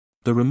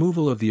The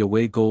removal of the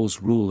away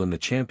goals rule in the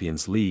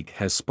Champions League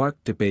has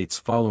sparked debates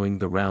following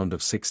the round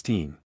of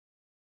 16.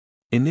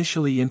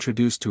 Initially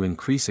introduced to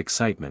increase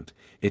excitement,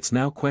 it's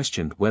now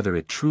questioned whether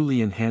it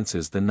truly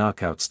enhances the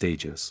knockout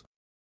stages.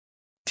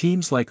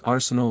 Teams like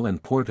Arsenal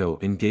and Porto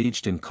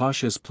engaged in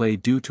cautious play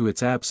due to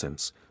its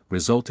absence,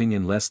 resulting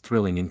in less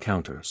thrilling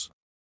encounters.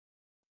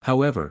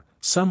 However,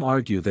 some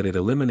argue that it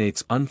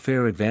eliminates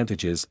unfair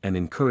advantages and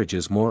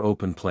encourages more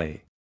open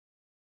play.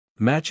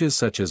 Matches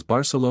such as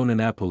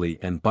Barcelona-Napoli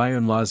and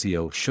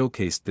Bayern-Lazio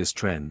showcased this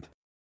trend.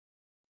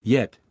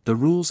 Yet, the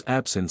rule's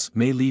absence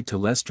may lead to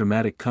less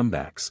dramatic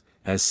comebacks,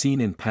 as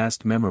seen in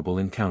past memorable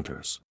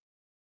encounters.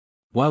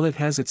 While it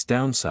has its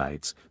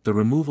downsides, the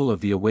removal of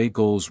the away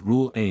goals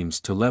rule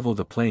aims to level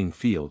the playing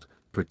field,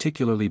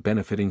 particularly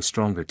benefiting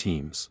stronger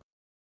teams.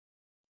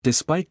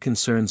 Despite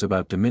concerns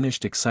about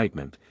diminished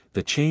excitement,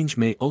 the change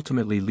may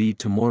ultimately lead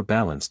to more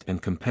balanced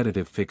and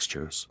competitive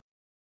fixtures.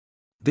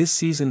 This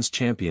season's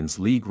Champions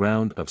League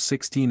round of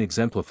 16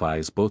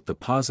 exemplifies both the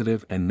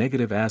positive and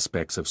negative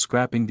aspects of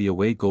scrapping the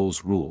away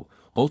goals rule,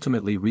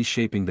 ultimately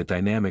reshaping the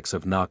dynamics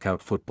of knockout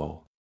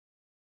football.